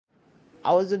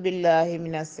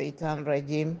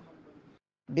𝒕𝒉𝒊𝒔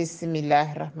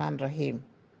Bismillahirrahmanirrahim.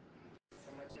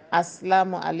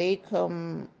 Assalamu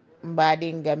alaikum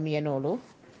mbadi ngamienolu.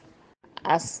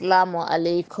 Assalamu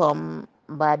alaikum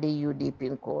mbadi UDP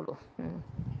nkolu.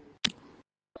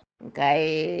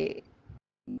 Kay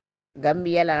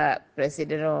Gambia la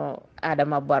President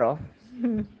Adama Barrow.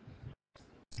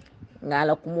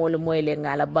 Ngala kumolu moyle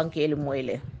ngala bankeli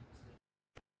moyle.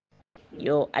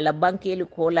 Yo ala bankeli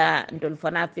kola ndol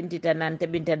fana fintita nante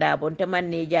Binta Darboe nte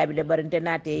manni jabi de barinte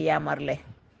nate yamarle.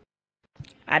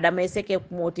 Adama seke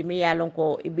kumoti mi yalon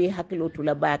ko ibi hakilotu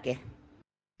la bake.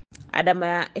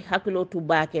 Adama hakilotu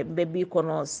bake bebi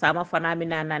kono sama fana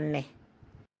mina nanne.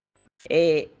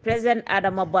 President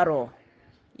Adama Barrow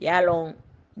yalon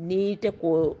ni te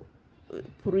ko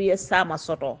puriye sama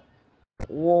soto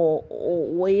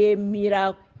wo ye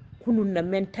mira kunun na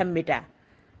men tambita.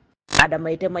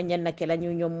 Adama ite manyan na kela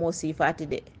nyom mo sifati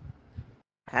de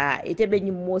ite be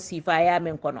nyum mo sifa ya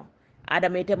men kono.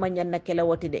 Adama ite manyan na kela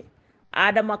woti de.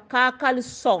 Adama kakal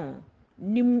song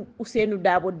nim Usenu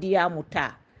Darboe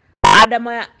diamuta.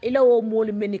 Adama ila wo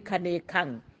moli meni kane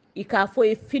kang ika fo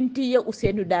e finti ye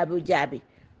Usenu Darboe jabi.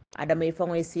 Adama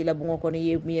ifango e sila bungo kono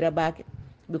ye mira bake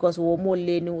because wo mol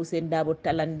leni Usenu Darboe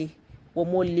talandi, wo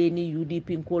mol leni UDP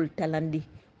nkol talandi,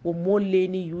 wo mol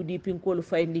leni UDP nkol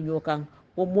fayndi nyokang,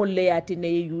 wo mol le yatine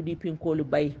ye UDP nkol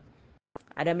bay.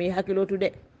 Adama hakilotu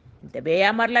de tebe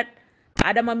ya marlat.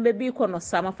 Adama mbebi kono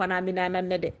sama fana mina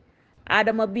nanne de.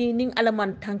 Adama bi ning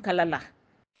alaman tankalala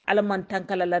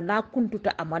na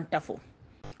kuntuta amantafo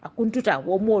akuntuta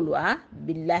wo molu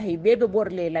billahi bebe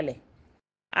borle lale.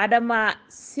 Adama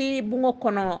si bungo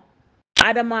kono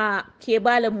Adama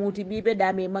kebale muti bibe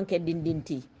dame manke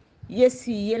dindinti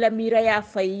yesi yela mira ya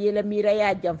fay yela mira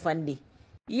ya jamfandi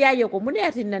ya yoko mune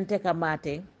atin nante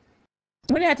kamate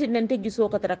mune atin nante giso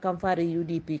katara kamfare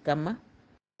UDP kama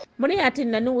mune atin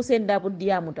nanu Usenu Darboe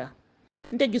diamuta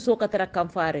nte giso katara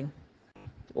kamfare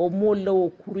o molla o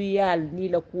kuriyal ni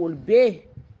la kuol be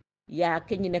ya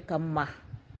kenyine kamma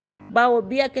bawo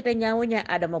biya kete nyawonya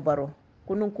Adama Barrow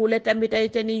kunun kule tambita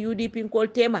itani UDP nkol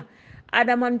tema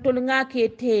Adama ntol ngake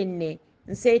tenne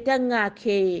nseita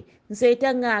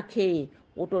ngake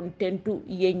oton tentu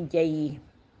yenjayi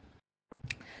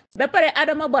be pare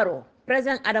Adama Barrow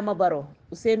President Adama Barrow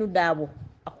Usenu Darboe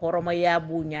a horoma ya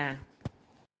bunya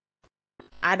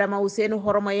Adama Usenu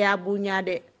horoma ya bunya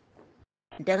de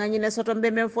danga ñine soto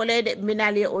mbe men folede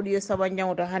minali audio saba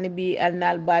nyawto hani bi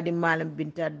alnal badi malam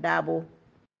Binta Darboe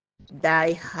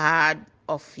die hard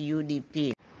of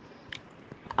UDP.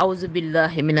 Auzu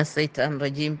billahi minas shaitanir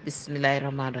rajim. Bismillahir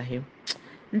rahmanir rahim.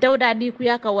 Ndawda di ku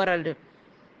yaka waral de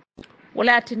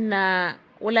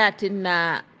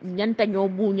walatinna nyanta nyo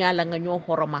bunya la nga nyo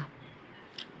horoma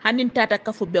hanin tata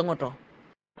kafu bengoto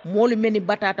molu meni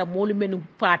batata molu meni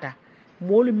fata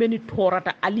molu meni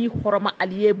torata ali horoma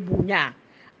aliye bunya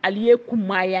aliye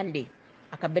kumayande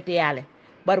aka bete yale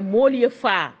bar molu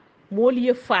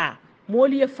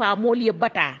ye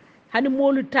bata hani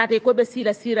molu tate ko be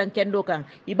sila siran kendo kan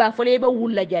iba fole be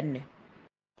wulla janne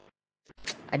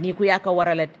ani ku yaka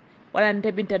waralet wala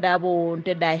nte Binta Darboe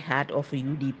nte die hard of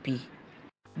UDP,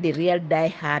 the real die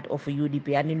hard of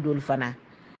UDP anin dol fana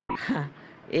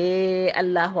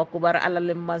Allahu akbar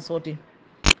Allah man soti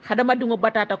hadama dungo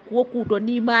batata ko kuto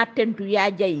ni ma tentu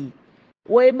ya jayi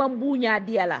woy man bunya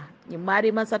diala ni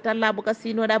mari man satalla buka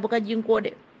sino da buka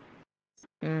jinkode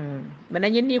mena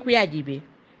ni ku ya jibe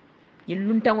ni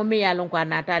luntango me yalon ko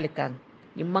anatali kan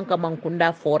ni Mankamang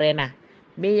Kunda forena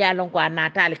me yalon ko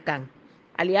anatali kan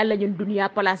ali yalla ñun duniya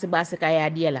place basse ka ya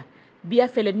diala biya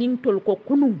fele ning tol ko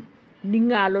kunum ni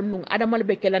ngalon nun adamal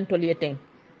be kelan tol yeten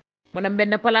manam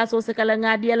ben place o se kala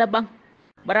ngadi yalla bang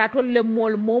baratol le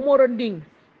mol momoro ding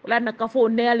wala na kafo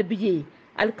neyal bije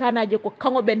alkana je ko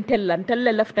kango ben tellan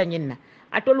telle lafta nyinna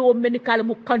atol wo men kala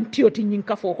mu kantiyo ti nyin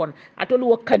kafo kon atol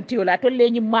wo kantiyo la atol le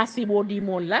nyi masi bo di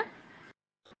mon la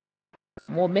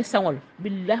mo mesangol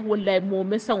billahi wallahi mo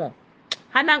mesango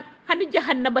hani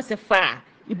jahannaba se fa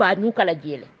iba kala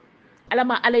jele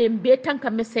alama alayem be tanka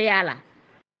meseyala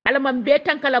alama be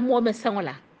tanka la mo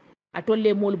mesangola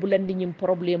atolle mol bulandi nyim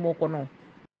problème ko non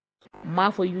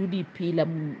ma fo UDP la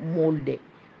molde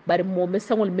bari mo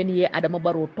mesangol men ye Adama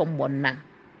Barrow tombon na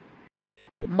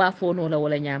ma fo no la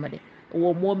wala nyamade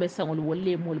wo mo mesangol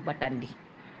wolle mol batandi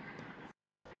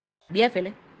biya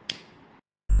fele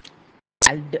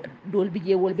al dol bi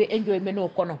je wol be enjoy meno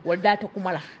kono wol data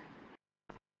kumala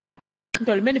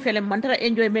tol men fele mantara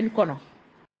enjoy men kono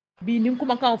bi nim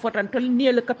kuma kan fotan tol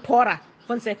niel ka tora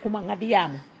fonse kuma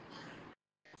ngadiyamu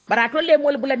bara tolle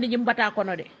mol bulandi nyim bata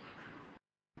kono de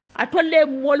atolle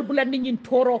mol bulandi nyin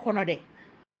toro kono de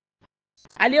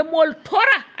aliye mol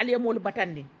tora aliye mol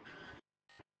batandi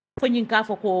fo nyin ka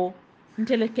fo ko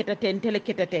ntele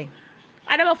ketate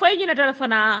adama fay nyina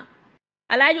telefona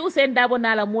alaji Usain Darboe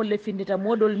nala mol le findita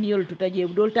modol niol tuta je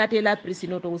dol tate la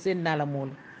prisino to Usain nala mol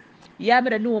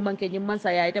yamira ni wo manke nyim man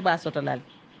sa yayi te ba sotolal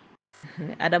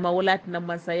adama wulat na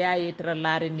man sa yayi tra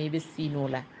lare ne be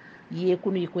sinola ye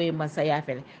kunu ko e man sa ya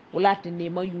fele wulat ne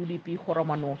ma UDP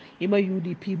horomano ima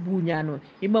UDP buñano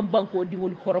ima banko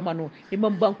dingol horomano ima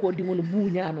banko dingol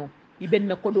buñano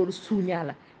ibenna ko do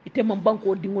suñala ite man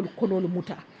banko dingol konol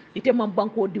muta ite man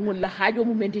banko dingol la hajo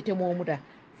mu mentite mo muta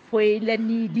foy la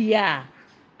ni diya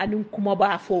anin kuma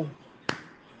ba fo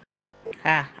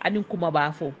ha anin kuma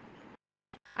ba fo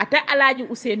ata alaji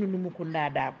Usainu Numukunda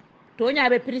Darboe to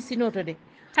nyaabe prisino to de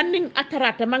hannin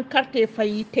atarata man carte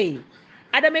fayite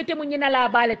adamete mu nyina la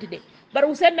balati de bar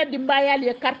Usaina dimbayal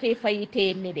ye carte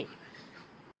fayite ne de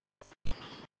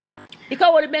ika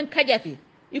wol ben kajati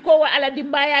iko wa ala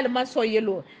dimbayal man so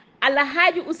yelo ala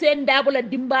haji Usain Darboe la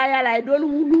dimbayal ay dol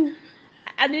wulu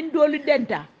anin dol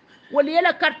denta wol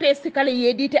yela carte sikale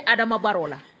yedite Adama Barrow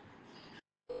la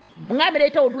ngabe de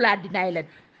taw dula dinayla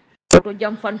to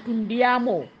jam fantun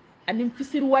diyamo anin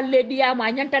fisir walle diyamo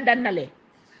nyanta dannale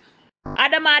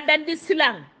Adama dandi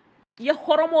silang ye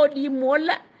horomo di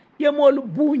mola ye molu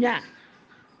buña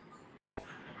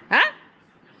ha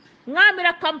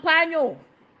ngamira campagne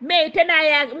me tena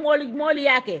ya moli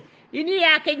yake ini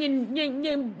yake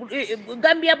nyin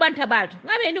Gambia banta balt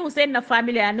ngame ni Usain na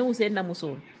family ni Usain na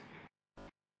muso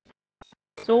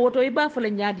so woto iba fala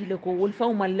nyaadi le ko wol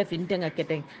faw man la fin tenga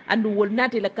keteng andu wol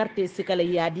nati la carte sikala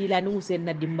yaadi la ni Usain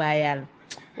na dimbayal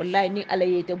wallahi ni ala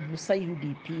yete busa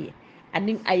UDP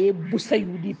anin aye busa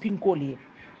UDP koli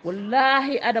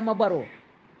wallahi Adama Barrow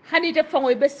hani te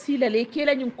fangoy be silale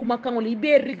kela nyum kuma kangol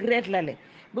be regret lale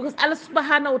because Allah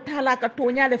subhanahu wa ta'ala ka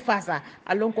tonya le fasa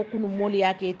alon ko kunu moli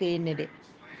yake te ne de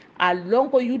alon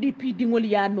ko UDP dingol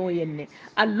ya no yenne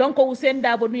alon ko Usain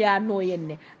Darboe ya no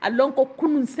yenne alon ko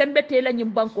kunun sembete la nyim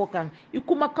banko kan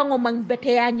ikuma kango man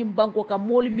bete ya nyim banko kan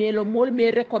moli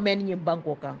me recommend nyim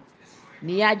banko kan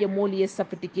ni yaje moli ye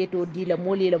sapitiketo dila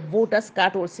moli la voters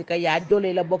card sika ya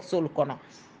dole la boxol kono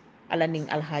ala ning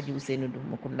alhaji Usainu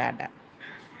Numukunda Darboe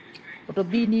oto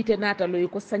bi ni te nata lo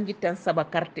ko sangitan saba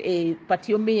carte e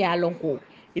patio me ya lonko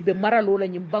ibe maralo la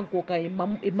nyim banko ka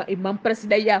imam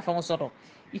president ya fa soto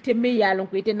ite me ya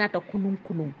lonko ite nata kunun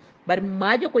bar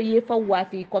majo ko ye fa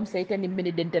wafi comme ça ite ni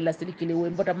meni dente la silikile wo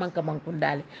mbota Mankamang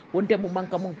kundale wonte mu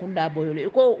Mankamang kunda boyole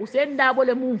ko Usain Darboe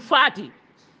le mum fati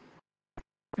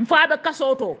mfabe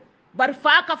kasoto bar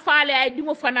fa ka faale ay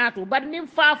dimo fanato bar nim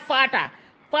fa fata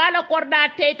faala korda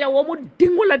teyta wo mu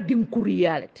dingula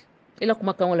dinkuriyalete ila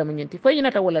kuma kan wala munyinti fo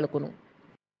yinata wala kono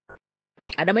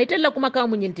Adama itella kuma kan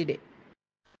munyinti de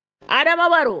Adama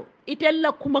Barrow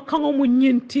itella kuma kan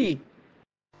munyinti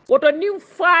woto nim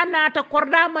fana ta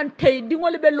korda man tay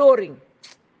dingol be loring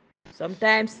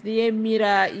sometimes ye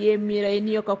mira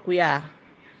ni yoka kuya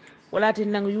wala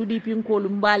tin nang UDP ko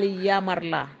lumbali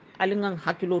yamarla alingan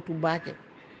hakilotu bake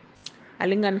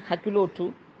alingan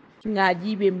hakilotu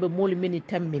ngajibe mbe mol meni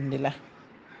tambinde la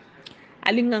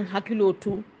alingan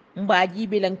hakilotu mbaji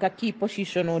bilan ka ki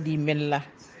position di mella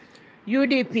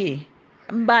UDP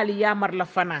mbali yamar la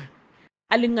fana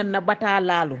alingan na bata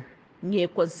lalu nye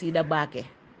consider bake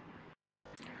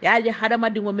yaje hadama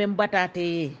dingo mem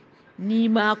batate ni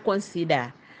ma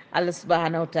consider Allah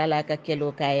subhanahu wa ta'ala ka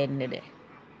kelo kayenne de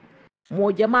mo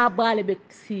jama bale be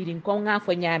sirin ko nga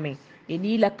fo nyame e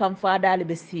ni la kam faadale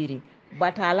be siri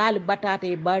batalal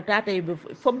batate be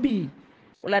fobbi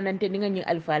wala nante ni nga ñu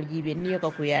alfal jibe ni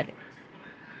ko ku yaade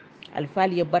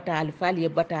alfal ye bata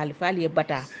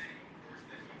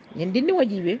ñen dindi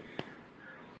wajibe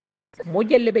mo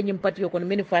jelle be ñim patiyo kono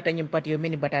meni fata ñim patiyo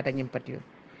meni batata ñim patiyo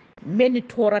meni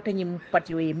torata ñim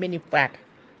patiyo e meni fata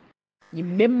ñim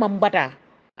memma mbata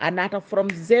anata from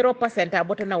 0% a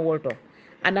botana wolto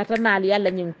anata nal yalla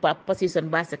ñim position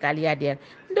basikal yaade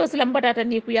ndo slam batata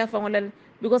ni ku ya fa wala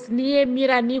because ni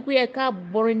mira ni ku ya ka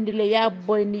borindile ya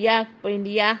boyndi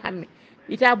ya hamme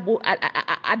ita bu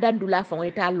adandula fa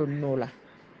ita lonnola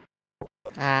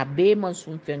be man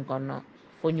sum fen kono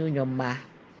fo ñu ñomma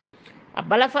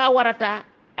abala fa warata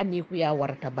ani ku ya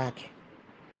warata bake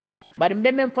bari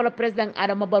mbemem fo le president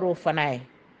Adama Barrow fanaye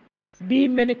bi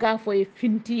meni ka fo e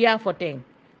finti ya fo ten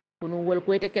kunu wol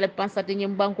ko ite kele pansati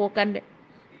ñim banko kande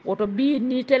woto bi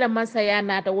ni tele man saya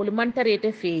nata wol man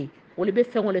tarete fe wol be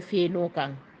fengole fe no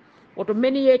kan woto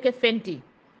meni yeke fenti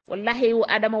wallahi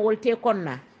Adama wolte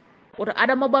konna woto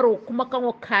Adama Barrow kuma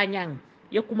kango kanyang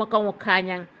ya kuma kango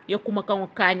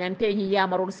kanyang te ñi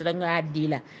yamarol sila nga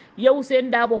dila ya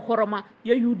Usain Darboe horoma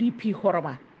ya UDP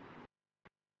horoma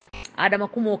adama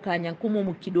kumo kanyang kumo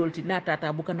mu kidolti na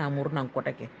tata buka na murnan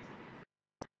kotake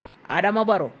adama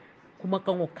baro kuma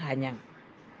kango kanyang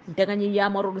ndaga ni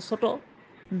yamaro soto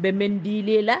mbe men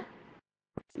dilela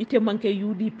ite manke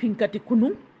UDP kati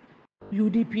kunu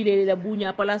UDP le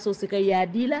bunya palaso sika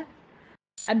yadila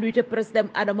andu ite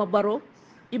president adama baro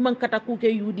iman kata kuke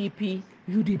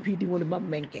UDP di wol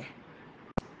mammenke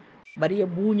bari ye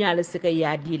bunya le sika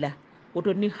yadila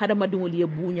woto ni hadama di wol ye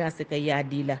bunya sika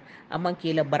yadila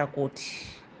amanke la barakoti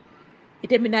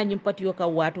ite mina nyim patiyo ka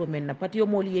wato menna patiyo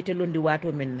moli yete londi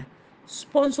wato menna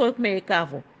sponsor me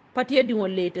kafo patiyo di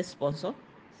wol lete sponsor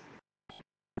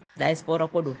diaspora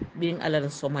kodo being alala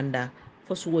somanda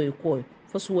fosuwoy koy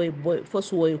fosuwoy boy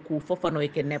fosuwoy ku fofano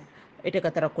ke nep ite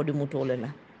katara kodi mutole la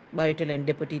bayete len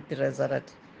deputy treasurer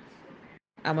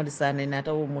amadou sane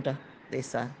nata wo muta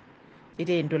desa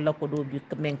ite en dolla kodo bi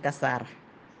men kasara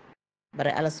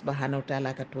bare allah subhanahu wa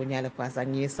ta'ala ka to nyala fasa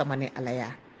ngi samane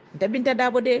alaya Binta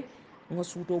Darboe de nga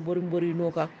suto bori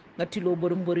noka nga tilo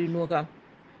bori noka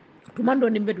tumando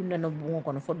ni mbedu nana bungo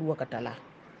kono fo duwa katala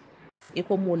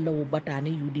iko mol la wo bata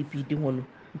ni UDP dingol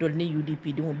dol ni UDP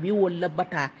dingol bi wol la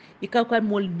bata ika ka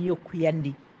mol ni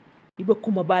kuyandi ibe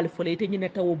kuma bal fo ite nyina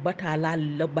tawo bata la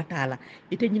bata la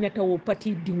ite nyina tawo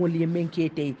pati dingol ye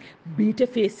menkete bi te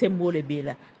fe sembole be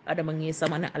la adama ngi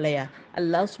samana alaya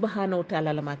allah subhanahu wa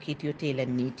ta'ala la makiti yo tela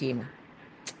ni tema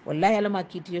wallahi ala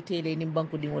makiti yo tele ni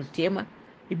banko dingol tema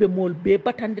ibe mol be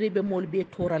batandre be mol be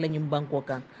tora la nyim banko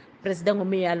kan president o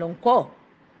me yalon ko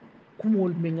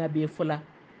kumol me ngabe fola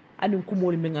anin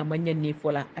kumol mi nga manyan ni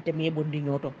fola ate me bondi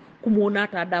nyoto kumo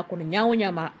nata da kono nyaawo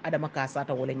nyama adama ka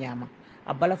sata wala nyama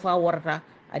abala fa warta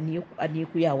ani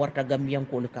ku ya warta gambiyan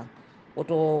kol kan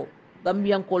oto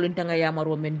gambiyan kol tanga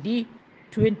yamaro men di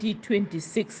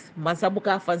 2026 masabu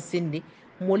ka fan sindi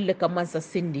molle ka mansa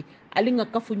sindi alinga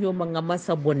kafu nyoma nga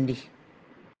mansa bondi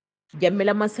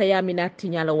jammela mansa yamina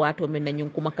tinyala wato men na nyum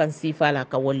kuma kan sifala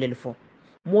ka wollel fo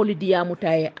moli diyamu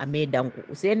taye ame danku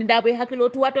useni Darboe hakilo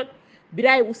tu watot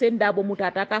biray Usain Darboe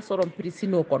mutata ta soron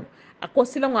prisino kon ako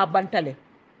silango abantale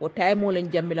o tay mo len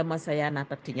jammila masaya na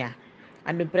tatinya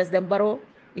andu president Barrow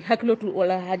i hakilotu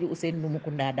wala haji Usain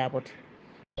Kunda Darboe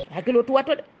hakilotu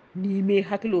wato ni me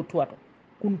hakilotu wato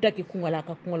kuntaki kungala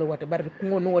ka kungala wato bar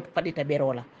kungono wato fadita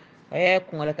berola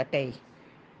kungala ka tay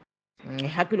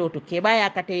hakilotu keba ya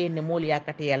kate ne moli ya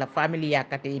kate ya la family ya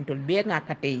kate intol be nga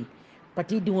kate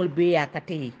pati dingol be ya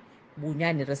kate bu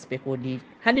ñani respect ko di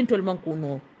hanin tol man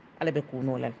kuno ala be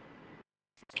kuno lal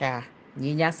ka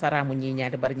ñi ña saramu ñi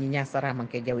ñaade bar ñi ña saramu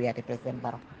ke jawyate president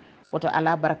Barrow woto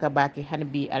ala baraka baki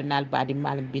hanbi alnal badi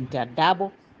mal Binta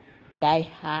Darboe die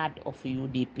hard of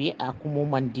UDP a kumu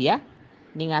mandia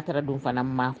ni ngatara dum fanam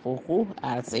ma foku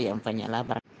al sayam fanyala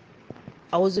baraka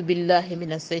auzu billahi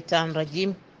minas shaitanir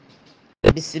rajim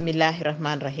bismillahir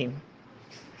rahmanir rahim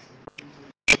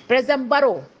president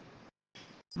Barrow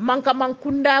Mankamang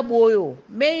Kunda boyo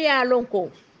me ya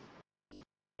lonko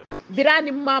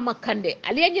birani mama kande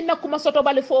aliyenyi na kuma soto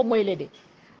bali fo moyle de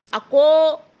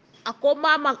ako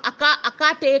mama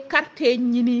akate carte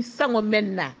nyini sango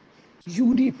menna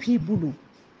UDP bulu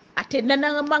ate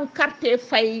nana man carte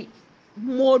fay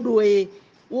modo e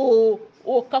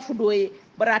o kafudo e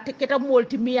barate keta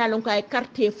molti mi yalon kay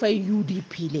carte fay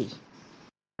UDP le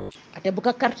ate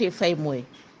buka carte fay moy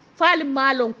fali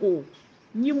malon ko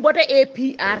nyimboda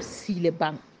APRC le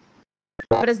bank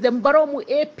president Barrow mu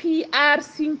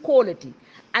APRC quality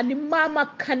ani mama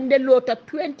kande lota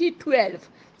 2012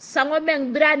 sango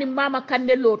men brani mama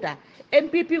kande lota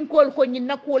MPP kol ko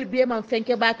nyina kol be man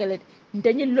fenke bakale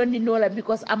ndani londi nola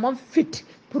because amam fit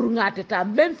pour ngatata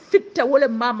même fit ta wala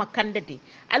mama kandati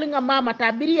alinga mama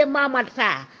ta biriye mama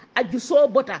ta aju so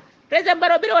bota president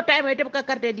Barrow biro time te ka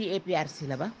carte di APRC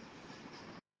la ba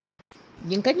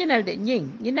nyin kanyinal de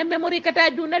nyina memory kata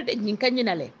junal de nyin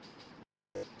kanyinale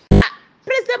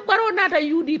president Barrow nata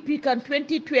UDP kan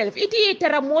 2012 iti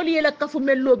tara moli la kafu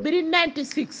mello biri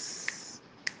 96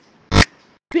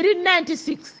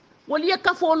 wali ya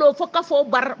kafo lo fo kafo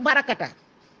barakata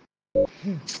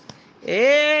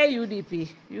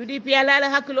UDP alal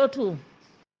hakilotu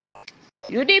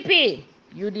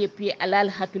UDP alal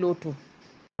hakilotu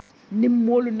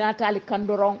nimmolu natali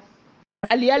kandoron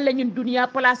ali yalla ñun duniya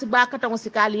place ba katango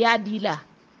sikali ya dila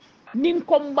nin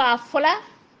komba fola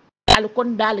al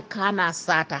kon dal kana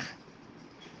sata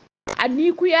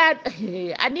ani ku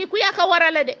ya ka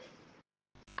warale de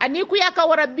ani ku ya ka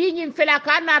wara bi ñin fela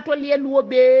kana to liel wo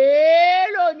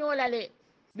belo ñolale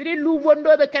biri lu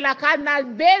bondo be kala kana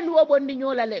belo wo bondi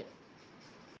ñolale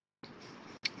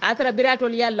atra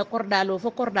biratol yalla kordalo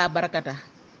fo korda barakata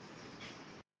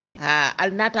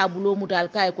al nata bulo mutal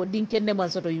kay ko din kende man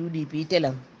soto UDP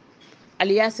telam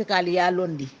aliya sikali ya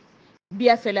londi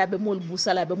biya fela be mol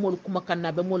busala be mol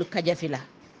kumakanna be mol kajafila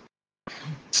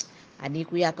ani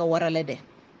ku yaka warale de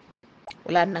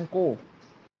wala nan ko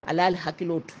alal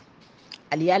hakilotu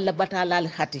ali yalla batala al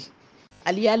hati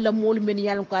ali yalla mol men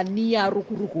yalla ko ni ya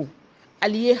ruku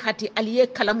ali hati ali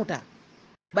kalamuta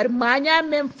bar maña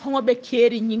men fango be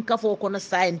keri nyin kafo kono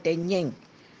sayente nyen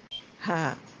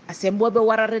ha asembo be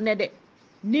warare ne de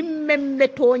nim men be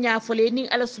tonya fole ni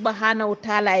ala subhanahu wa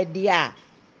ta'ala e diya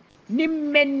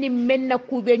nim men na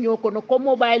kube nyoko no ko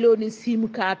mobile o ni sim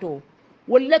kato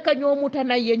walla ka nyomuta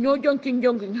na ye nyojonkin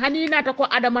jonkin hani nata ko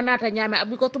adama nata nyame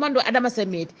abi ko tumando adama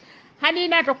semeti hani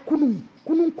nata kunun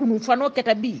fano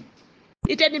keta bi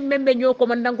ite ni membe nyoko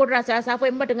man dangota sa fo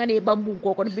mbata ngani bambu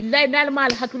ko ko billahi nal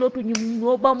mal hakilotu nyum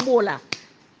no bambola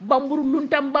bamburu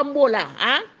luntam bambola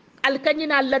ha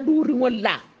alkanyina la duri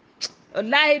walla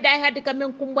wallahi dai hadi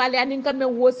kamen kumbale anin kamen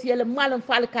wosiyel malam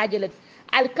fal kajele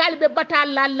alkalbe bata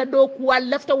lalla do ku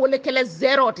lafta wala kala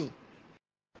zeroti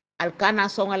alkana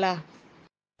songala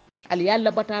al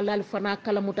yalla bata lal fana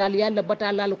kala mutal yalla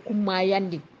bata lal kumma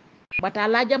yandi bata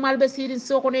la jamal be sirin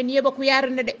soko ne yeba ku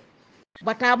yarne de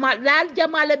bata ma lal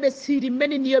jamal be sirin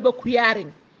men yeba ku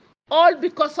yarin all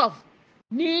because of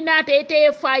ni na te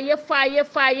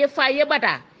faye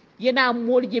bata yana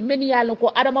molje men yalla ko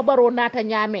adama baro nata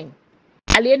nyamen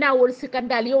alena wol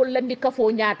sikandal yo landi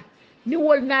kafo nyaata ni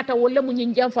wol nata wala mu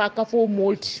ñin jamfa kafo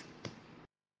molti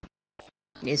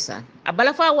yesan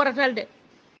abala fa waratal de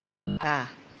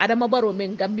adama baro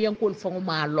men gambiyan kol fango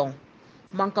ma long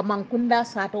Mankamang Kunda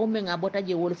sato men abota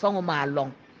je wol fango ma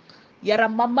long yara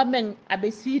mamba men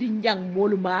abe siri njang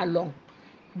mol ma long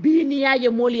bini yaje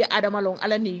moli adama long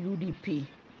ala ni UDP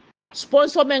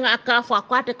sponsor men akafa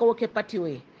kwate ko ke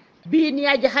patiwe bini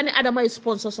yaje hani adama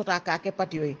sponsor sota ka ke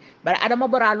patiwe bar adama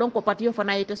bara long ko patiyo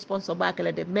fana yete sponsor ba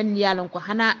kala de men yalon ko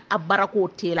hana abarako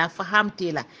tela faham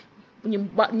tela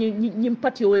ñim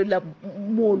patiyo la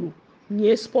molu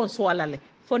ñe sponsor wala le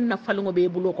fonna falungo be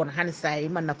bulo kon hani say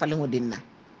man na falungo dinna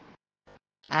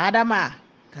adama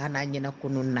kana ñina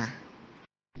kununna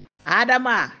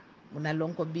adama muna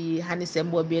lonko bi hani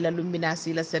sembo be la lumbina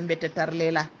sila sembete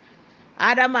tarlela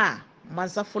adama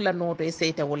mansa fula noto e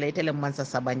seyta wala itele mansa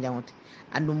sabanjawti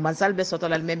andum mansal be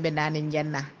sotolal membe nani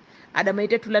njanna adama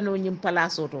ite tulano ñim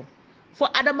palaso to fo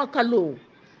adama kalo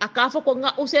akafa ko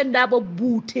nga usen daba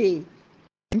bute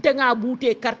ntenga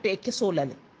bute carte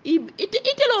kesolale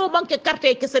ite lo banke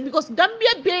carte kese because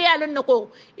gambia be yalo nako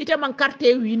ite man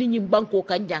carte wini ñim banko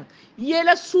kanjang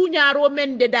yela suñaro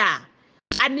men de da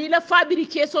anila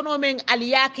fabrication o men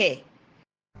aliyake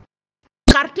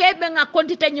carte be nga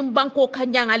kontita ñim banko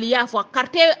kanjang aliyafo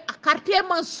carte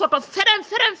man soto feren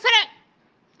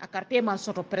a carte man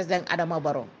soto president Adama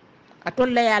Barrow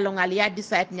atolle yalo aliya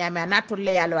decide nyame ana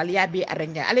tolle yalo aliya bi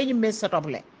aranja ale ñim men soto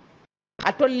ble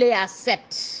atolle ya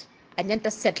set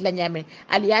anyanta set la nyame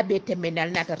aliya be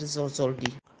temenal nata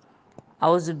resoldi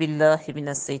auzu billahi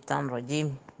minas shaitan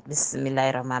rajim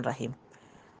bismillahir rahmanir rahim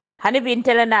hani bi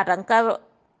intele nata ka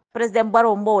president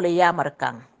Barrow mbole yamar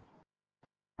kan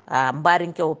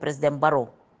mbarin ke o president Barrow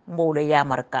mbole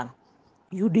yamar kan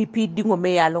UDP dingo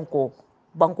me yalon ko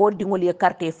banko dingo le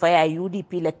carte faya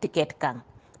UDP la ticket kan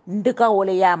ndika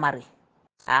wole yamari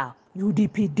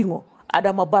UDP dingo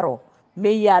Adama Barrow me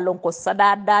yalon ko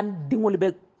sada dan dingol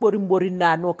be mbori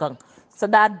nano kan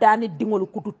sada dani dingol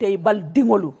kututey bal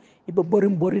dingolu ibe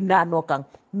mbori nano kan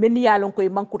men yalon ko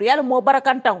mankur yalla mo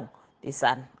barakantan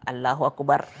isan Allahu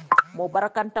akbar mo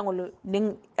barakantan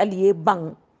ning aliye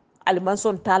bang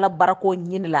almanson tala barako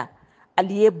nyinila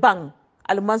aliye bang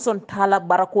almanson tala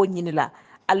barako nyinila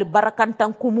al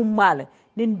barakantan kumum mal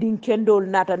nin din kendol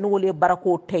nata nole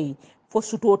barako tay fo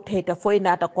suto teta foy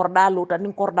nata korda lota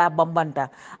nin korda bambanta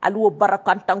alwo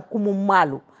barakantan kumum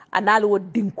malu analo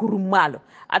dinkuru malu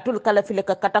atul kala file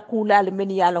ka katakulal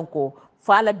men yalon ko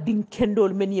fala din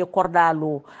kendol men ye korda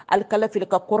lo al kala file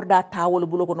ka korda tawol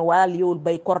bulo kono wala yewul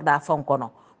bay korda fonkono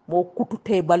mo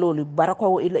kutute baloli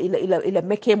barako ila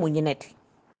meke mo nyineti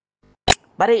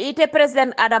bare ite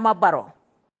president Adama Barrow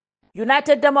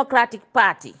United Democratic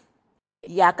Party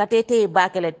ya katete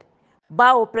bakelet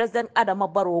bawo president Adama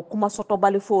Barrow kuma soto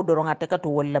bali fo doronga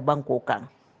tekatu wala banko kan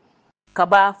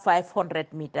kaba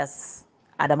 500 meters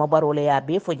Adama Barrow le ya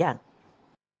be fo jang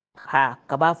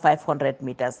kaba 500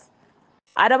 meters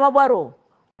Adama Barrow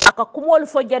aka kumol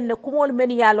fo janne kumol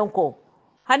men yalon ko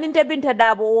haninte Binta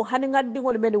Darboe hani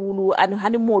ngandingol men wulu an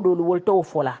hani modol wol to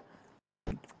fola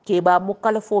ke ba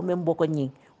mukala fo men boko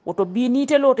nyi woto bi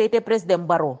nite lote ite president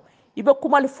Barrow ibe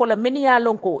kumal fola men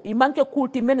yalon ko i manke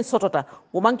kulti men sotota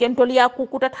o manke ntol ya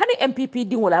kukutat hani MPP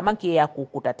dingola manke ya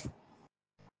kukutat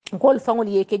ngol fangol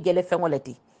yeke jele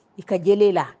fangolati ika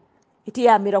jele la iti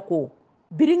ya mirako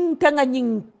biring tanga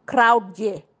nyin crowd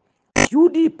je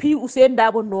UDP Usain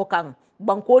Darboe no kan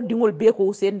banko dingol be ko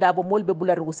Usain Darboe molbe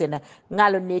bular Usaina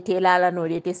ngalo ne te lala no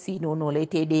de te sino no le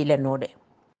te de la no de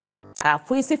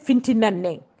fo ise finti nan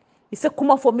ne ise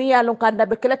kuma fo mi yalon kanda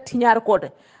be kala tinyar ko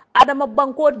de adama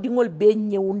banko dingol be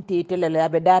nyewunte te la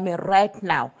be dame right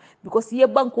now because ye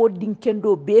banko ding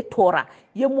kendo be tora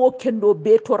ye mo kendo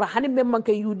be tora hani memman ke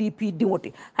UDP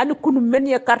dingote hani kunu men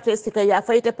ye carte sika ya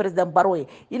fayta president Barrow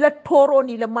ila toro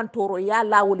ni le man toro ya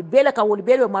lawol bele ka wol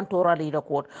bele man toro li da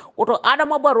ko oto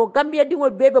adama Barrow Gambia dingol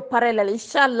bebe parallel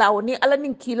inshallah ni ala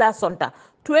nin kila sonta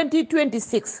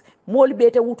 2026 mol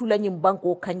bete wutula nyim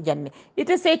banko kanjanne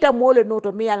ite seita mole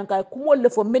noto mi yalan kay kumol le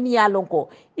fo men yalon ko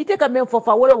ite ka men fo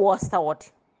fa wala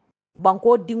wastawot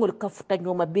banko dingol kafuta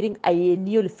nyoma biring aye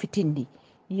niyol fitindi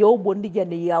yow bondi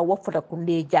jande ya wafata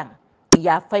kunde jang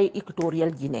ya fay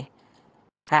equatorial Guinea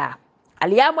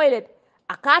aliya moylet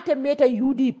akate meta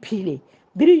UDP le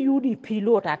biri UDP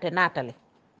lota te natale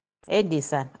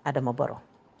ndisan Adama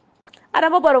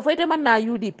Barrow fayte man na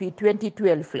UDP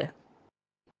 2012 le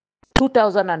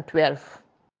 2012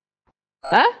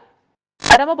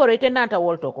 Adama Barrow ite nata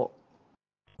wolto ko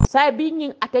sai bi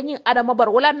nyin atenyin Adama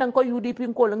Barrow wala nan ko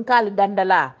UDP ko nkal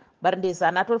dandala bar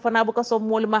ndesan atol fana bu ka som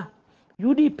molma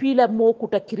UDP la mo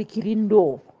kuta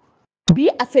kirikirindo bi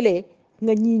afele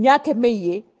nga nyinyake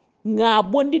meye nga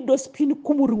bondi do spin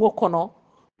kumuru ngokono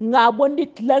nga bondi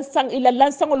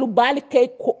lansang lu bali kay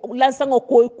lansang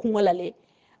ko kungolale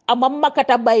amamma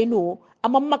kata bayno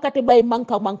amamma kata bay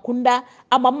Mankamang Kunda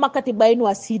amamma kata bayno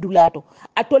asidulato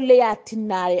atolle ya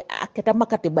tinare akata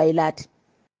makati baylati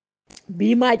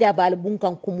bi ma jabal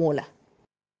bunkan kumola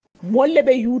molle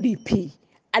be UDP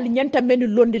al nyanta men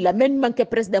londi la men manke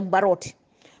president Baroti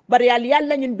bari al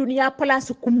yalla nyin dunya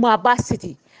place kuma ba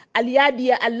city al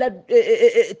yadi alla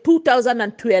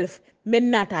 2012 men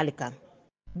natalikan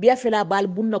biya fela bal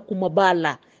bunna kuma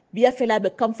bala biya fela be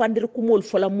kamfandir kumol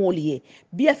fola moliye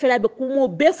biya fela be kumo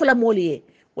be fola moliye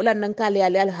wala nan kale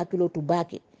al hakilotu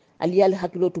bake al yal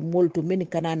hakilotu molto men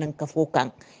kananan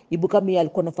kafokan ibuka mi yal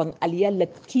kono fan al yalla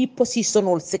ki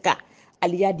positionol sika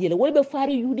al yadi la wolbe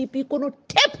fari UDP kono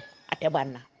tep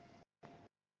atebanna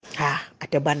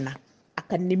atebanna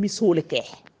akan nimi sole ke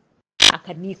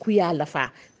akan ni ku yalla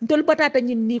fa ndol batata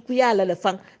nyin ni ku yalla la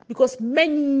fan because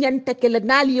men nyanta ke la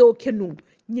naliyo kenu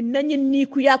nyin na nyin ni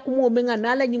ku yakumo men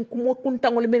nala nyin kumo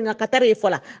kuntangol men katare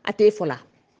fola ate fola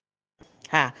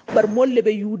bar molle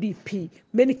be UDP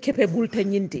men kepe bulta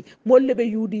nyinti molle be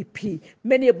UDP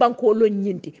men e banko lo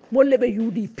nyinti molle be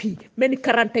UDP men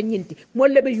karanta nyinti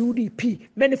molle be UDP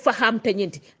men fahamta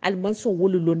nyinti al manso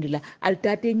wolu londila al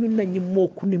tate nyun na nyimmo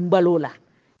kuni mbalola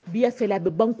biya fela be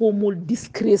banko mol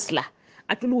disgrace la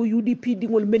atulu UDP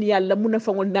dingol men yalla muna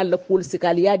fangol nalla kol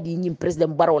sikal ya di nyim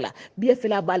president Barola biya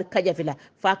fela bal kaja fela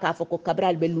faka fako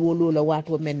Cabral be luwolo la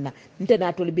wato menna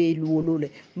ntena tol be luwolo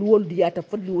le luwol diyata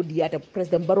fot luwol diyata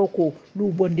president Baroko lu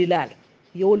bondilal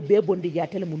yowol be bondi ya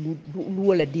tele mu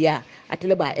luwola diya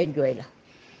atele ba enjoy la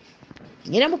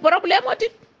ñina mu problème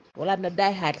otit wala na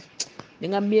day hat ni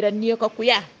ngam mira niyo ko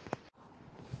kuya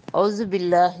auzu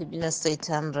billahi minas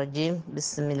shaitanir rajim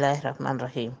bismillahir rahmanir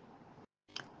rahim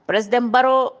President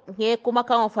Barrow nge kuma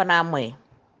kan fana moy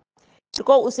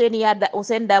ko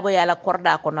Usain Darboe ya la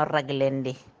korda kono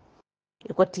raglendi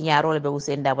ko tinyaro be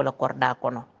Usain Darboe la korda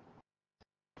kono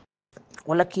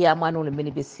wala kiyamanu le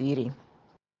mini be siri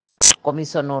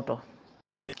komisionoto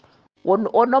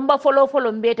o nomba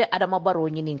folo mbete Adama Barrow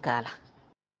nyinin kala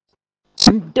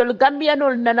dol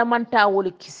gambianol nana manta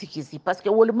wol kisi parce que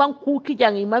wol man kuki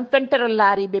jangi man fentere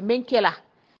laari be menkela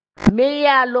me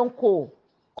ya lonko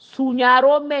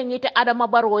suñaro men ite Adama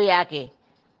Barrow yake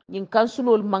nyin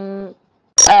kansulol man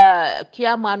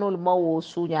kiyamanol mawo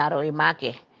suñaro e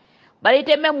make bari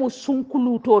ite men mu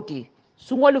sunkulu toti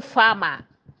sungol fama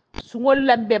sungol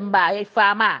lambemba e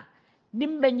fama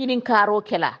nimbe nyinin karo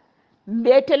kela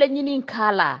mbetele nyinin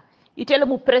kala itele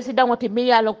mu president wote me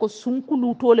yalon ko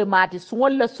sunkulu tole mati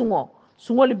sungol la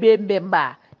sungol be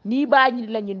mbemba ni ba nyi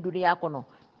la nyin duniya kono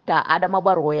ta Adama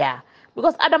Barrow ya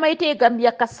because Adama ite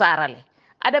Gambia kasarale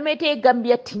Adama ite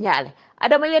Gambia tinyale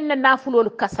Adama yenna nafulol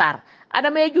kasar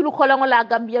Adama e julu kolongo la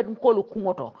Gambia dum kolu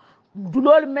kungoto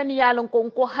dulol men yalon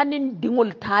ko hanin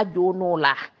dingol ta jono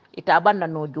la ita banna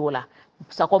no jola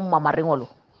sakom mama ringolo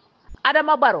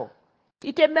Adama Barrow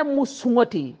ite men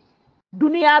musungoti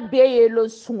duniya beye lo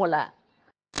sungola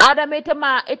Adama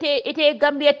ite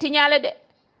Gambia tinyale de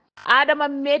Adama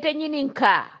mete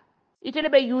nyininka ite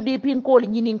be UDP ko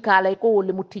nyininka lay ko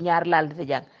wole mu tinyar lal de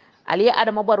jang ali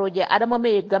Adama Barrow je Adama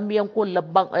me Gambian ko la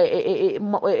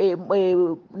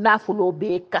nafulo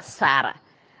be kasara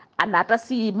anata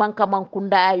si Mankamang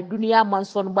Kunda dunia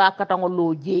manson ba katango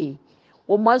loje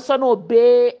o mansono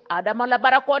be Adama la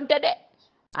barakonte de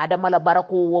Adama la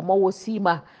barako wo ma wo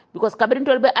sima because kabirin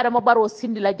tol be Adama Barrow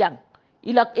sindi la jang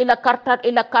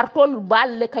ila kartol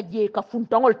balle ka je ka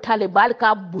funtangol tale bal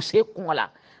ka buse kungola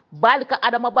bal ka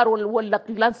Adama Barrow wala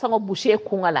lansango buse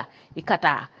kungola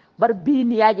ikata bar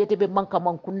bini yaje te be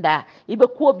Mankamang Kunda ibe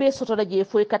ko be soto la je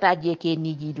foy kata je ke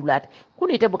ni ji dulat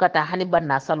kuni te bukata hani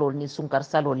banna salol ni sunkar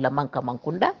salol la Mankamang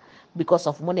Kunda because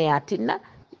of mone yatinna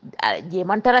je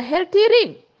mantara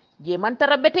healthy je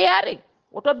mantara bete yare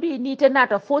oto bi ni te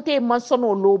nata fote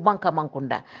mansono lo Mankamang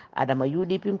Kunda Adama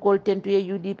UDP kol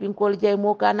tentuye UDP kol jay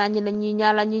mo kana ñi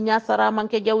ñala sara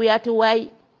manke jawyati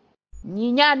way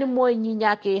ñi ñani moy ñi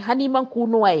ñake hani man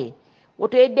kunu way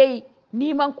woto e dey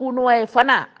ni man kunu way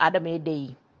fana Adama e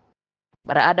dey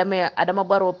bara Adama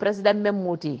Barrow president mem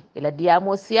muti ila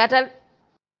diamo siatal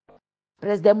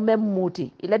president mem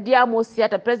muti ila diamo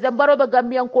siatal president Barrow be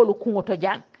Gambian ko lu kungoto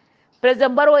jang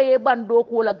president Barrow e bando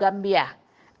ko la Gambia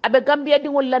abe Gambia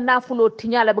dingol la nafulo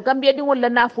tinyala be Gambia dingol la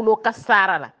nafulo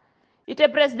kasara la ite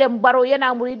president Barrow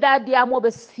yana muri da diamo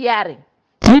be siare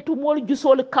nitu mol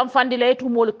jusol kamfandila etu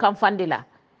mol kamfandila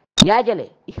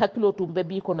yajale I hakilo tumbe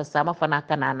bi kono sama fana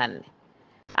kananan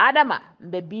Adama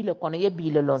mbe bile kono ye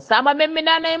bile lon sama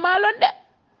memminana e malon de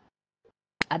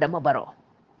Adama Barrow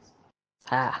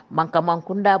Mankamang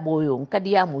Kunda boyo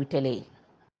kadi ya muitele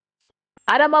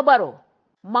Adama Barrow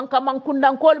Mankamang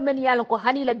Kunda kol men yalla ko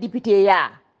hanila député ya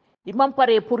imam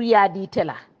pare pour ya di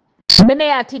tela mene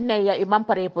ya tinne ya imam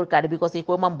pare pour kadi because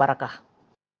ko mam baraka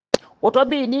oto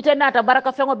bi ni te nata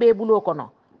baraka fengo be bulo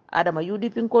kono Adama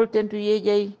UDP kol tentu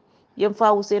yejey yem fa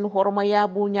Hussein horma ya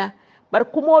bunya bar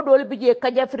kumodol bije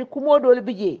kajafri kumodol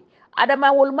bije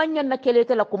Adama wol manyan na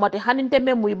kelete la kumate haninte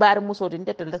mem muy bar musoti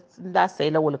nte da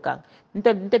seyla wol kan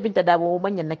nte Binta Darboe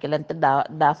manyan na kelente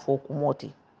da fo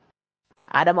kumoti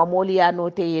Adama moliya no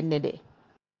te yenne de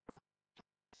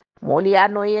moliya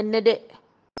no yenne de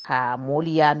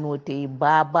moliya no te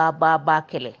ba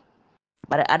kele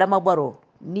bare Adama Barrow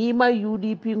ni ma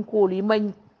UDP ko li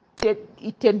man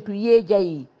tentu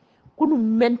yejayi kunu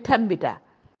men tambita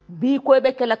bi ko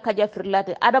be kala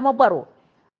kajafirlate Adama Barrow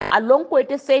alon ko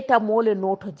ite seyta mole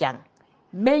noto jang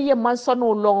meye man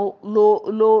sono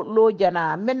lo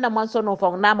jana men na man sono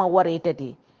fon nama warete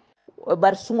di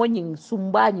bar sungoñing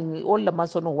sumbañing wala man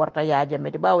sono warta ya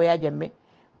jamme de bawo ya jamme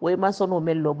way man sono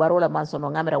mello baro la man sono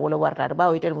ngamra wala warta de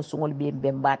bawo ite mo sungol be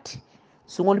bembati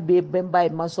sungol be bembay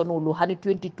man sono lo hani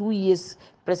 22 years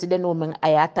president o men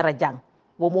ayatara jang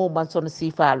wo mo man sono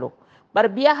sifalo bar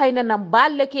biya hayna nam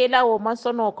balle kela wo man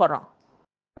sono kono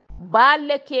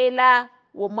balle kela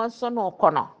wo man sono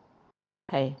kono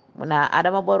hay muna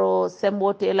Adama Barrow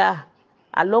sembo tela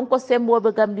alon ko sembo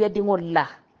be Gambia dingol la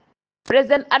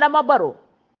president Adama Barrow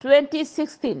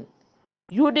 2016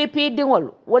 UDP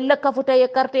dingol wala kafuta ye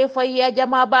carte fayya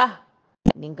jama ba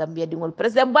ni Gambia dingol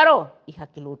president Barrow I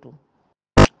hakilotu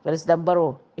president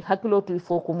Barrow I hakilotu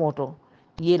fo ko moto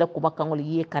yela kuma kangol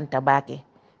ye kanta bake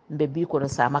mbe bi ko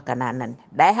sama kananan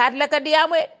dai hadla ka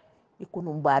diamwe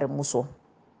ikunum bare muso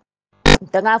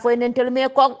tanga fo enentel me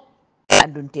kon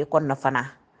andunte kon na fana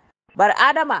bar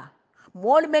Adama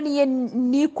mol men yen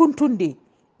ni kuntundi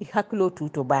I hakilo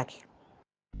tuto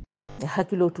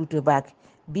baki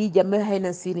bi jamme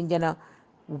hayna siri jana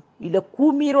ila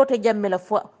kumiro te jamme la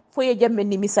fo ye jamme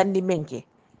ni misandi menke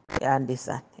ya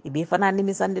andisa ibe fana ni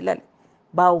misandi lal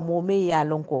bawo mo me ya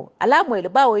lonko ala mo le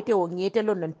bawo ite o ngete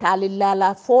lon non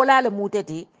talilala fo la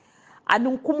muteti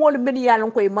anun kumol men ya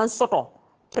lonko e man soto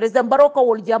president Barrow ko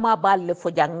wol jama balle fo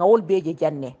janga wol beje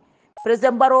janne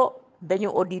president Barrow dañu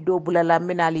odi do bulala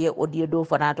minali e odi do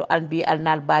fanato albi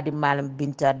alnal badi malam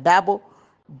Binta Darboe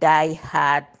die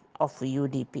hard of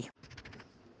UDP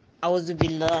أعوذ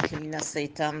بالله من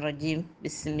الشيطان الرجيم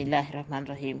بسم الله الرحمن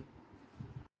الرحيم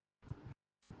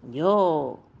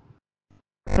yo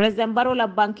president Barrow la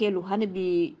bankelu hani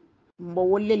bi mbo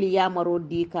wolleli yamaro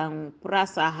di kan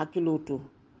prasa hakilotu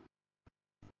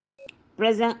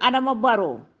president Adama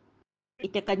Barrow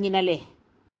ite kanyinale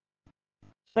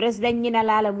president nyina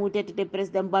lala mutete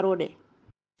president Barrow de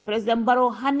president Barrow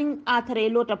hanin atare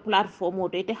lota platform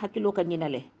oto ite hakilo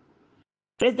kanyinale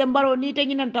president Barrow ni te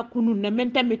nyinanta kunun na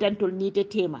menta mitantol ni te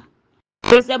tema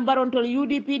president Barrow tol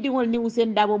UDP dingol ni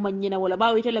Hussein Darboe manyina wala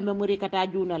bawo ite la memory kata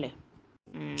junale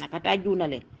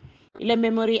ila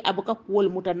memory abuka kuwol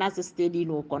mutanasa steady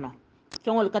no kono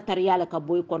fengol katariyala ka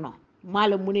boy kono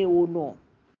mala mune wo no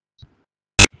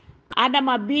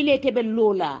Adama bile tebe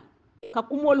lola ka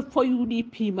kumol fo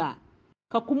UDP ma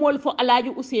ka kumol fo Alhaji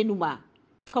Ousainou ma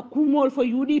ka kumol fo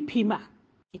UDP ma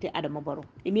ite Adama Barrow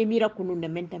ime mira kunun na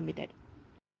menta mitade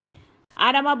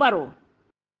Adama Barrow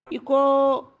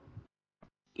iko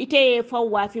ite fa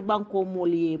wafi banko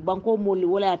moli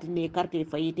wala atine carte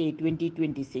fa ite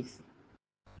 2026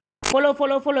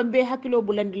 folo mbe hakilo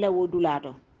bulandi la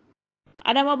wodulato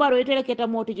Adama Barrow ite keta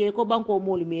moti je ko banko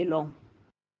moli me long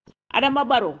Adama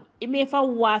Barrow ime fa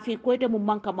wafi ko ite mu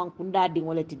Mankamang Kunda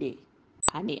dingole tide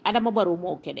hani Adama Barrow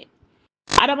mo kede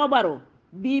Adama Barrow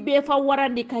bibe fa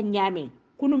warandi kan nyame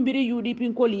kunu mbiri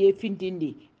UDP koli ye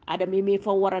fintindi Adama me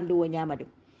fa warandi wo nyamade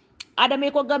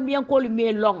Adama ko Gambian koli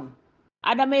me long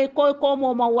Adama ko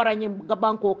mo ma warani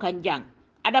banko kan jang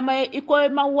Adama iko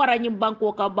ma warani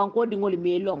banko ka banko dingoli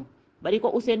me long bari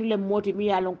ko Useni le moti mi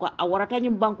yalon ko a warata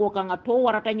nyim banko kan a to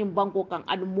warata nyim banko kan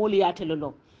adu moli ya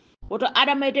telelo woto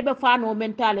Adama ite be fano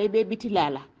mentale be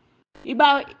bitilala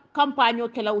iba campagne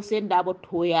kela Useni Darboe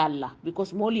to yalla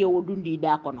because moli yo dundi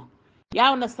da kono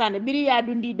ya understand biri ya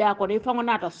dundi da kono ifango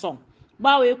nata song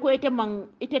bawo ko ite man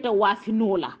ite ta wafi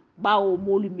nola bawo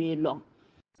moli me long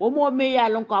o mo me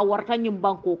yalon ko a warata nyim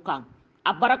banko kan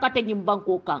a barakata nyim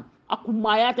banko kan a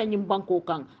kumayata nyim banko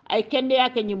kan ay kende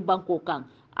yake nyim banko kan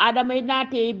Adama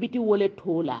inate biti wole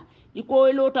tola iko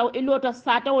ilota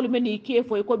sata wole meni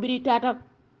kefo iko biri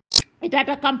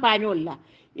itata campagne wala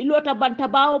ilota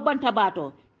banta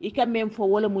bato ika memfo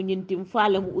wole mu nyinti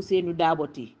mfale mu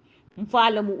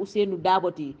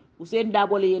Useni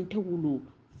Darboe le yente wulu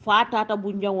fatata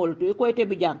bunjangol to iko ite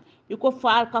bijang iko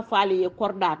fal ka fali ye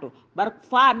kordato bar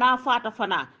fa na fata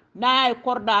fana na e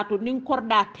kordato nin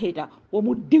korda teta wo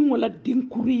mu dingola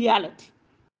dinkuri yalati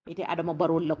ite Adama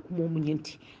Barrow la kumo mu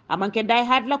nyinti amanke dai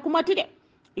had la kumati de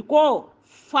iko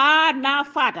fa na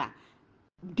fata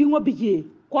dingo bije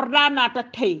korda na ta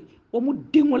tay wo mu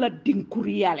dingola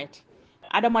dinkuri yalati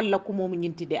Adama la kumo mu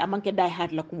nyinti de amanke dai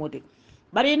had la kumo de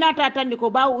bari na ta tandi ko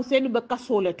ba Useni be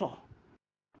kasole to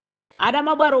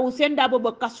Adama Barrow Useni Darboe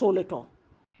be kasole to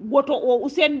woto o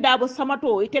Useni Darboe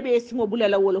samato itebe singo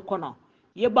bulala wolo kono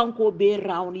ye banko be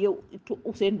round ye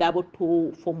Useni Darboe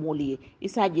to fo moli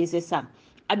isa jese sam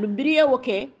adu mbiriye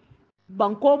woke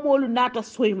banko molu nata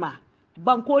soyma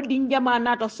banko dinjama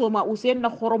nata soma Useni na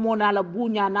horomo na la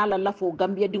bunya na la lafo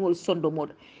Gambia dingol sondo mod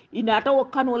inata wo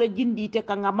kanole jindi te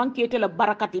kanga mankete la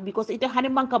barakati because ite hani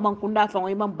Mankamang Kunda fango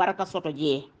imam baraka soto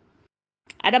je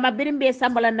Adama birimbe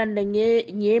sambala nanda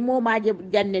nye mo maje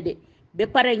janne de be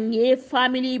pare nye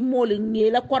family mol nye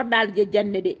la kordal je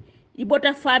janne de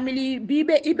ibota family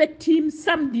bibe ibe team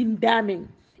samdin damen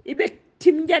ibe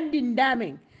team jandin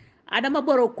damen Adama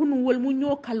Barrow kunu wol mu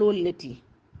nyo kalol leti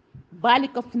bali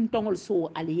ka funtongol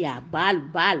so aliya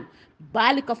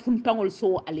bali ka funtongol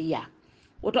so aliya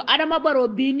woto Adama Barrow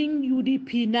binin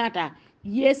UDP nata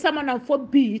ye samana fo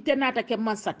bi te nata ke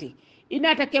masati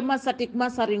inata ke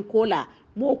masarin kola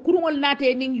mo kurungol nata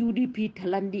ning UDP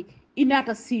talandi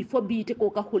inata si fo bi te ko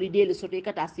ka holiday le soto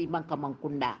kata si Mankamang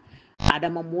Kunda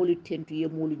Adama moli tentu ye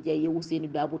moli jay ye Useni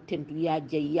Darboe tentu ya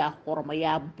jay ya horma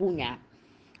ya bunya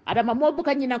Adama mo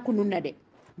buka nyina kununna de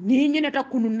ni nyina ta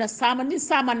kununna sama ni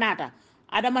sama nata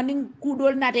Adama ning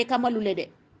kudol nata kamalule de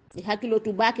hakilo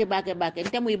tu bake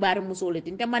nte mu ibare musole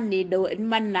nte man ni do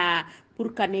man na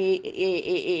pour kane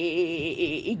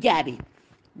ijabi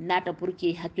nata pour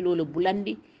ki hakilo le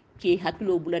bulandi ki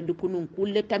hakilo bulandi kunun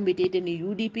kulle tambite ni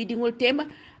UDP dingol tema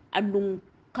andun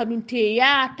kanunte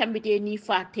ya tambite ni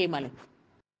fa tema le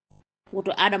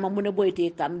woto Adama mune boyte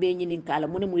kambe nyinin kala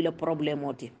mune muy le problème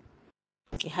oti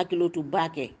e hakkilotu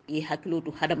bake e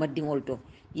hakkilotu hadama dingol to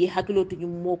ye hakkilotu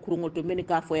nyum mo kurungol to men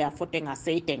ka fo ya fotenga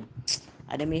seyten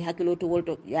adami hakkilotu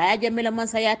wolto ya jamme la man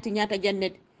sayati nyata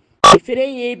jannet e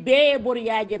fere ye be bor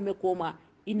ya jamme koma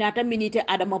inata minite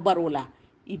Adama Barrow la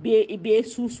ibe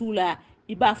susula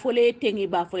iba fole tengi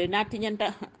ba fole nati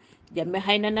nyanta jamme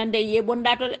hayna nande ye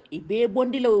bondato ibe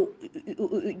bondilo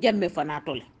jamme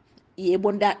fanato le ye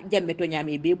bonda jamme to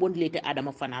nyami be bondilete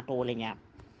Adama fanato wala nyam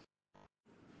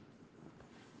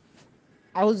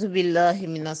أعوذ بالله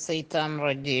من الشيطان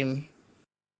الرجيم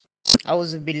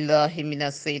أعوذ بالله من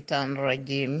الشيطان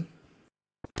الرجيم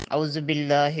أعوذ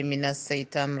بالله من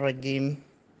الشيطان الرجيم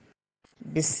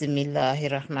بسم الله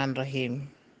الرحمن الرحيم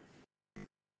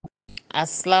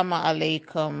السلام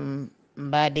عليكم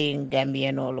بعدين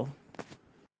Gambianolo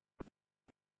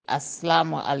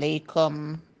السلام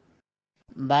عليكم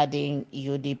بعدين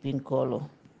UDP Nkolo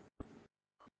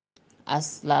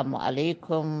السلام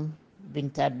عليكم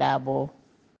Binta Darboe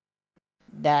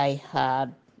die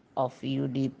hard of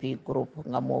UDP group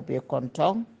ngamobe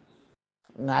kontong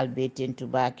ngal be tentu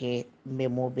bake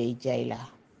memobe jayla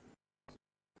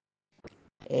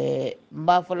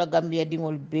mbafola Gambia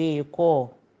dingol be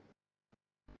ko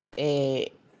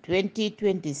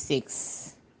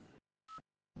 2026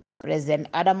 President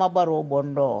Adama Barrow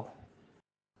bondo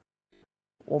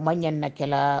wo manyan na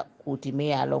kela kuti me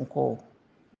ya lonko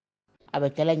abe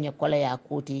kela nyekola ya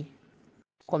kuti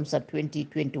comme ça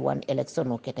 2021 election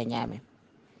o keta nyame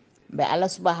be Allah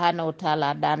subhanahu wa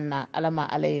ta'ala danna alama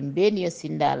alay mbeni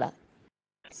sindala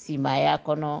sima ya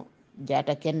kono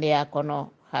jata kende ya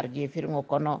kono harje firngo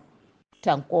kono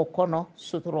tanko kono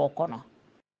suturo kono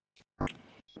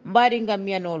mbari ngam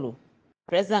yanolu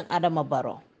president Adama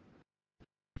Barrow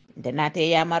nte nate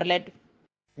yamarle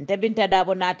nte Binta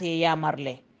Darboe nate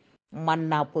yamarle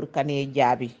manna pour kane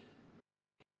jaabi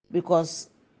because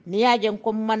niyajen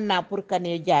ko manna pour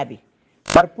kane jaabi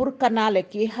par pour kanale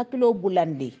ki hakilo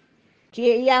bulandi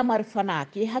ki yamar fana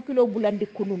ki hakilo bulandi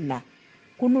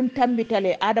kunun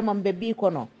tambitale Adama be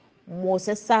kono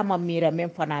mose sama mira men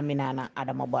fana minana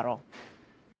Adama Barrow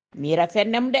mira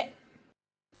fennem de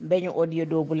beñu audio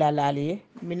do bulalali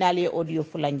minali audio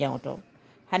fulanjanto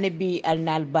hane bi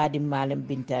alnal badi malam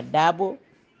Binta Darboe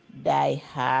die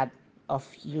hard of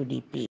UDP